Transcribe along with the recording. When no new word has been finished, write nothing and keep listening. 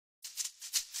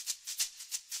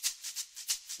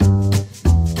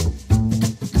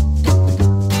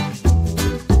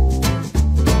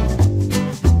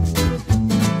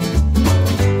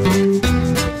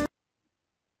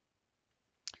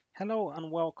Hello and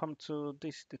welcome to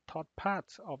the third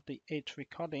part of the eighth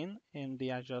recording in the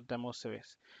Azure Demo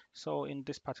Series. So in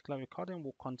this particular recording,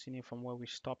 we'll continue from where we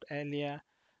stopped earlier.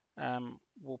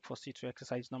 We'll proceed to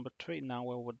exercise number 3 now,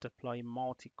 where we'll deploy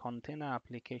multi-container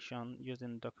application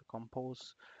using Docker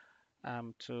Compose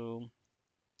to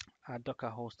a Docker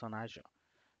host on Azure.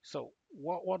 So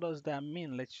what does that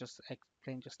mean? Let's just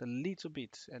explain just a little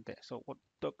bit there. So what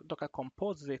Docker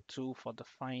Compose is a tool for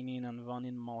defining and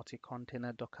running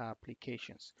multi-container Docker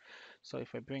applications. So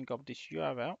if I bring up this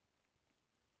URL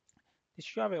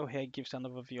here gives an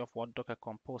overview of what Docker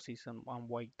Compose is and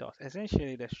what it does.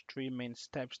 Essentially, there's 3 main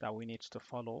steps that we need to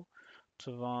follow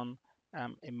to run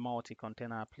a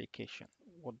multi-container application.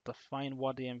 We'll define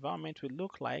what the environment will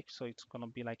look like. So it's going to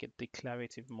be like a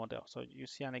declarative model. So you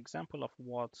see an example of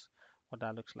what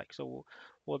that looks like. So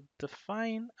we'll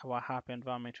define our app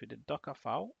environment with a Docker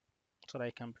file so that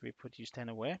it can be reproduced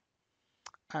anywhere.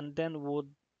 And then we'll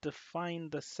define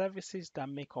the services that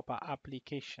make up our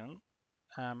application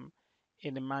um,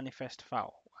 in the manifest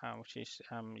file, which is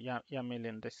YAML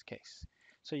in this case.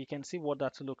 So you can see what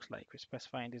that looks like. We're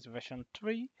specifying this version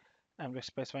 3, and we're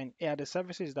specifying here the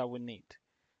services that we need.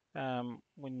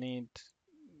 We need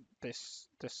this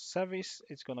service.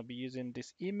 It's going to be using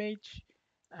this image,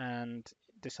 and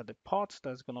these are the ports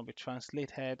that's going to be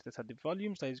translated. These are the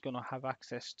volumes that it's going to have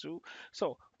access to.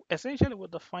 So essentially, we'll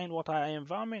define what our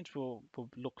environment will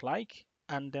look like,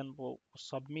 and then we'll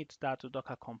submit that to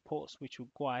Docker Compose, which will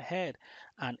go ahead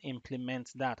and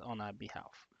implement that on our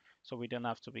behalf. So we don't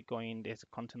have to be going, there's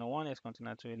a container 1, there's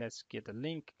container 2, let's get the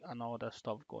link and all that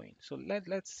stuff going. So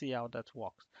let's see how that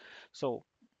works. So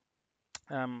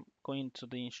going to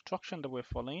the instruction that we're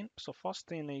following. So first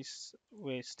thing is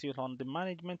we're still on the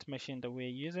management machine that we're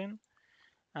using.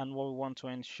 And what we want to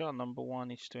ensure, number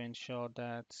one, is to ensure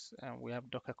that we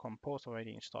have Docker Compose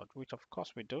already installed, which of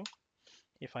course we do.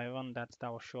 If I run that,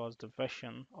 that will show us the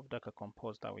version of Docker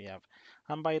Compose that we have.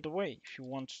 And by the way, if you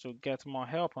want to get more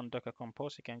help on Docker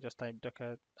Compose, you can just type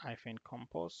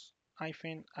docker-compose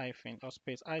or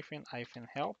space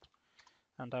help,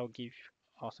 and that will give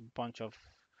us a bunch of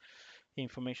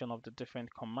information of the different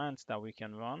commands that we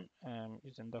can run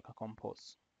using Docker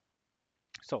Compose.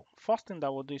 So first thing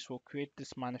that we'll do is we'll create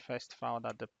this manifest file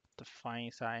that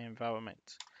defines our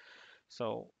environment.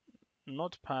 So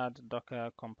notepad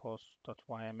docker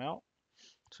compose.yml.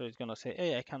 So it's going to say,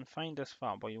 hey, I can find this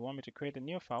file, but you want me to create a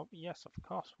new file? Yes, of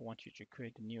course, we want you to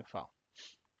create a new file.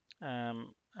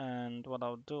 And what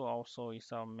I'll do also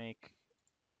is I'll make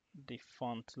the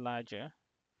font larger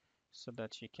so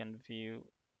that you can view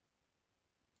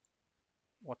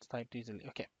what's typed easily.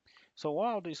 Okay, so what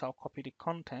I'll do is I'll copy the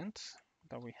content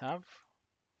that we have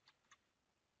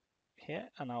here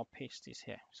and I'll paste this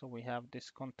here. So we have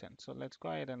this content. So let's go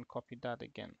ahead and copy that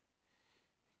again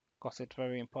because it's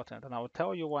very important. And I will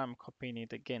tell you why I'm copying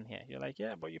it again here. You're like,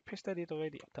 yeah, but you pasted it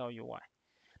already. I'll tell you why.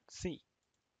 See,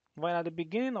 well, at the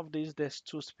beginning of this, there's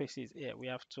 2 spaces here. We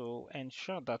have to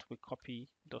ensure that we copy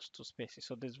those 2 spaces.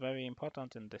 So this is very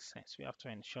important in this sense. We have to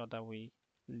ensure that we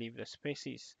leave the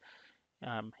spaces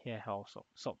here also.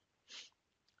 So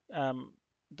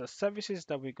the services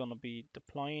that we're going to be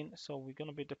deploying. So we're going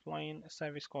to be deploying a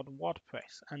service called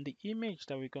WordPress, and the image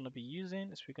that we're going to be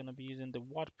using is we're going to be using the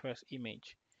WordPress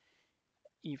image.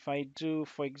 If I do,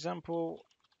 for example,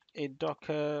 a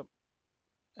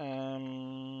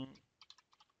um,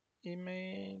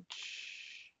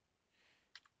 image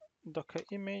Docker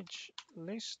image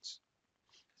list,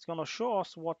 it's going to show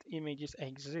us what images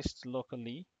exist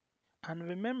locally. And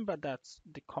remember that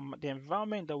the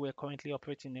environment that we're currently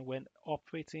operating in, we're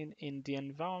operating in the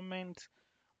environment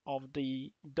of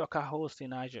the Docker host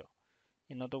in Azure.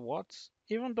 In other words,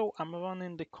 even though I'm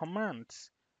running the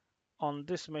commands on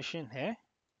this machine here,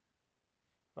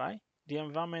 right? The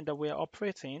environment that we're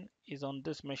operating is on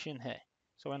this machine here.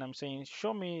 So when I'm saying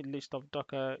show me list of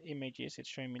Docker images, it's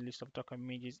showing me list of Docker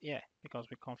images here because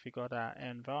we configured our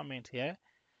environment here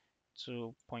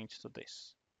to point to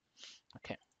this.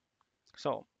 Okay,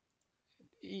 so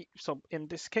in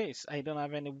this case, I don't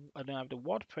have the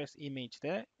WordPress image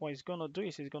there. What it's going to do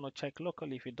is it's going to check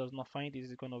locally. If it does not find it,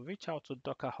 it's going to reach out to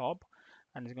Docker Hub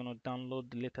and it's going to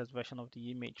download the latest version of the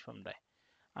image from there.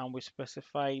 And we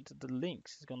specified the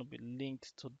links. It's going to be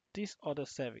linked to this other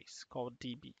service called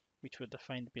DB, which we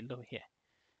defined below here.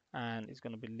 And it's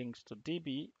going to be linked to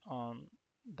DB on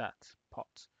that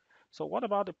port. So what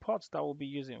about the ports that we'll be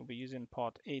using? We'll be using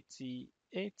port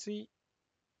 8080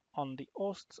 on the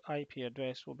host's IP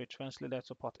address will be translated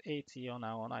to port 80 on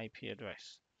our own IP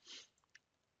address.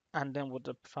 And then we'll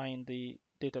define the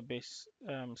database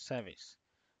service.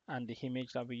 And the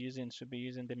image that we're using should be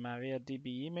using the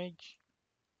mariadb image.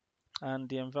 And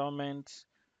the environment,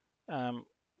 um,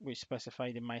 we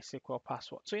specify the MySQL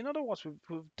password. So in other words,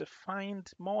 we've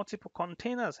defined multiple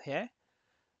containers here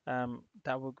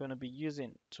that we're going to be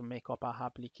using to make up our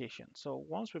application. So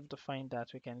once we've defined that,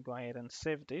 we can go ahead and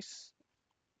save this,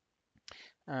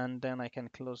 and then I can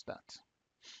close that.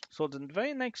 So the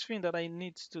very next thing that I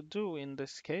need to do in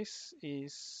this case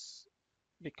is,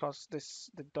 because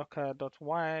the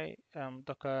docker.y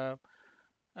docker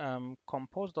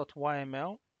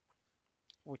compose.yml,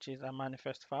 which is a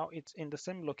manifest file, it's in the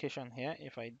same location here.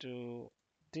 If I do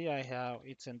dir,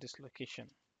 it's in this location.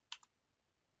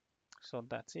 So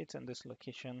that's it in this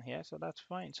location here. So that's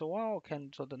fine.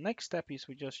 So the next step is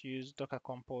we just use docker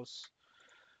compose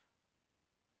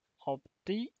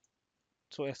upd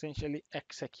to essentially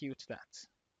execute that.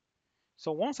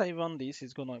 So once I run this,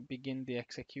 it's going to begin the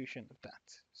execution of that.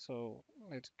 So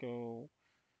let's go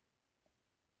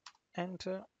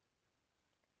enter,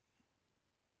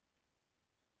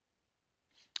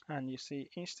 and you see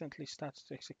instantly starts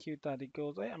to execute that. It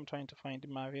goes, hey, I'm trying to find the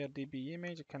mariadb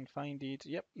image. I can find it.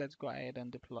 Yep, let's go ahead and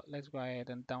deploy. Let's go ahead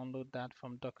and download that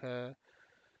from docker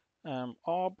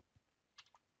orb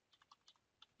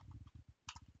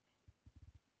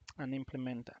and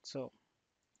implement that. So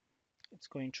it's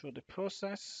going through the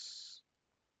process.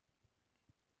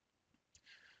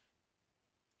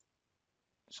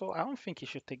 So I don't think it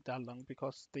should take that long,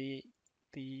 because the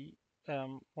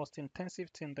most intensive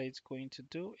thing that it's going to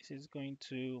do is it's going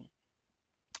to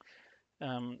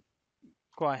um,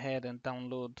 go ahead and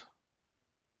download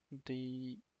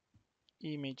the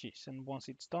images, and once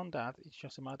it's done that, it's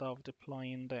just a matter of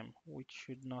deploying them, which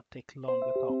should not take long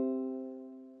at all.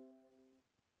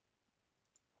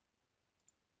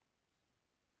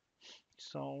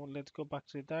 So let's go back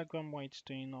to the diagram where it's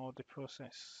doing all the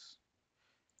process.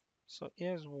 So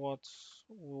here's what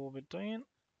we'll be doing.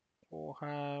 We'll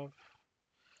have,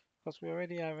 because we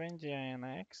already have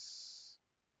nginx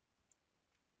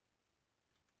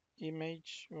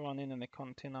image running in a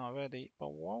container already,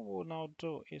 but what we'll now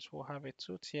do is we'll have a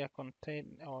two-tier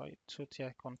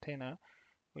container,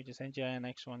 which is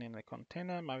nginx running in a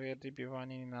container, mariadb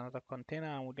running in another container,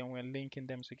 and then we're linking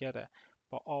them together,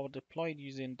 but all deployed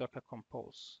using docker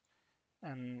compose.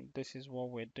 And this is what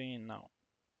we're doing now.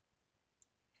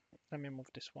 Let me move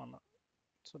this one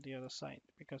to the other side,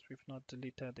 because we've not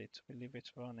deleted it, we leave it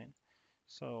running.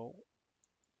 So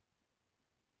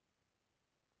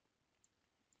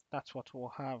that's what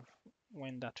we'll have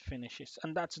when that finishes,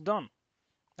 and that's done.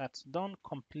 That's done,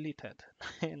 completed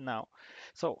now.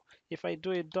 So if I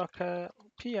do a docker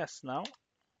ps now,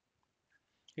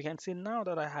 you can see now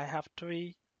that I have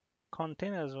three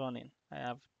containers running. I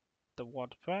have the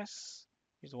WordPress,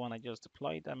 is the one I just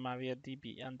deployed, and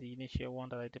mariadb, and the initial one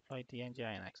that I deployed, the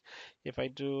nginx. If I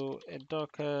do a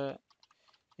docker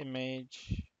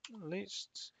image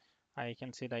list, I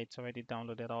can see that it's already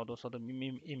downloaded all those other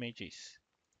images.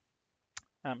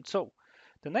 So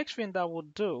the next thing that we'll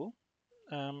do,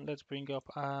 let's bring up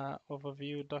our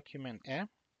overview document here,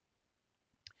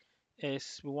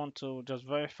 is we want to just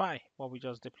verify what we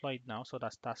just deployed now. So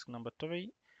that's task number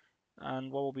 3.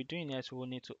 And what we'll be doing is we will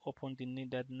need to open the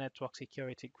needed network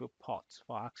security group ports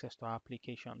for access to our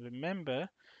application. Remember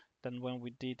that when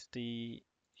we did the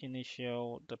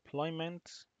initial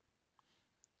deployment,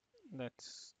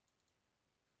 let's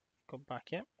go back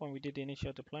here. When we did the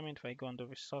initial deployment, if I go under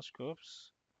resource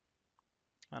groups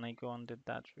and I go under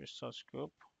that resource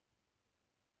group,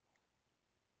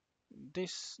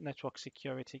 this network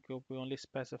security group we only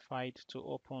specified to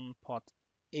open port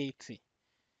 80.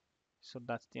 So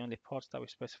that's the only port that we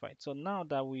specified. So now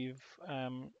that we've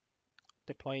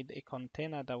deployed a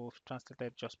container that we've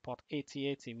translated just port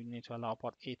 8080, we need to allow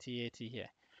port 8080 here.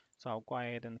 So I'll go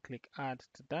ahead and click add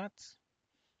to that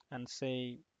and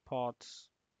say port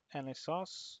any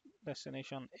source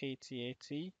destination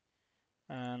 8080,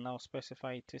 and I'll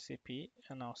specify TCP,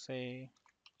 and I'll say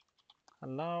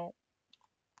allow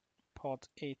port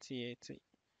 8080.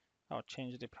 I'll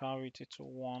change the priority to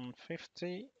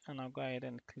 150, and I'll go ahead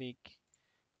and click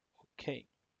OK.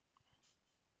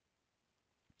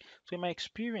 So in my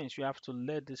experience, you have to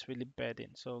let this really bed in.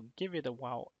 So give it a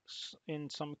while. In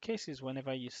some cases,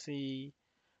 whenever you see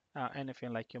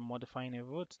anything like you're modifying a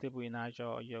root table in Azure,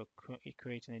 or you're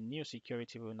creating a new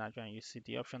security rule in Azure, and you see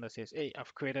the option that says, hey,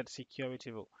 I've created a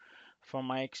security rule. From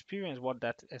my experience, what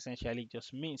that essentially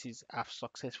just means is I've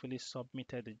successfully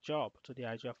submitted the job to the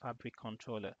Azure Fabric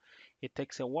controller. It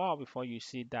takes a while before you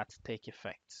see that take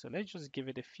effect. So let's just give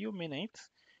it a few minutes.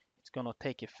 It's going to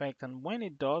take effect. And when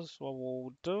it does, what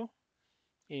we'll do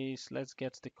is let's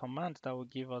get the command that will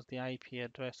give us the IP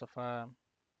address of our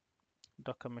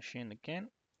Docker machine again.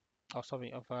 Oh,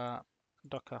 sorry, of our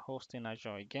Docker hosting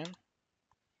Azure again.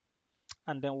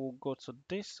 And then we'll go to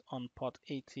this on port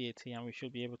 8080 and we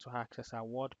should be able to access our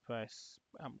WordPress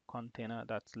container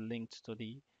that's linked to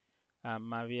the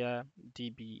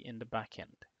MariaDB in the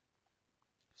backend.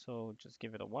 So just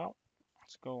give it a while.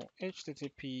 Let's go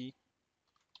HTTP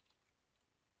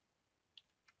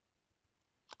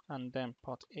and then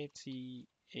port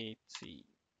 8080.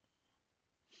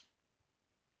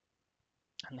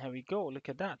 And here we go. Look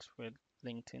at that. We're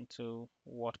linked into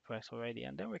WordPress already.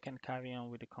 And then we can carry on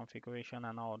with the configuration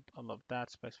and all of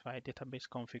that, specify database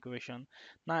configuration.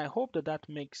 Now, I hope that that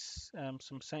makes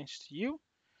some sense to you.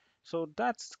 So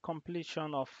that's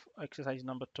completion of exercise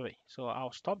number 3. So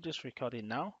I'll stop this recording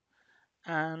now.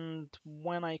 And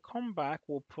when I come back,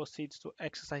 we'll proceed to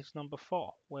exercise number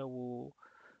 4, where we'll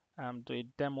do a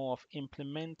demo of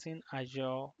implementing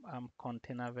Azure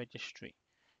Container Registry.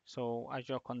 So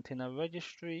Azure Container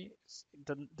Registry,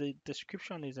 the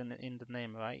description is in the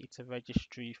name, right? It's a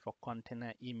registry for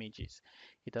container images.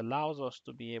 It allows us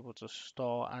to be able to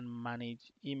store and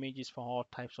manage images for all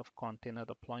types of container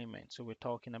deployment. So we're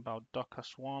talking about Docker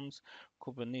Swarms,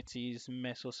 Kubernetes,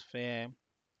 Mesosphere,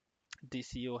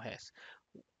 DCOS.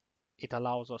 It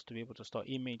allows us to be able to store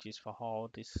images for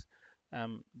all these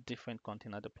different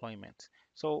container deployments.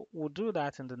 So we'll do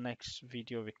that in the next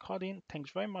video recording.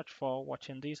 Thanks very much for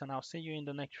watching this, and I'll see you in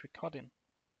the next recording.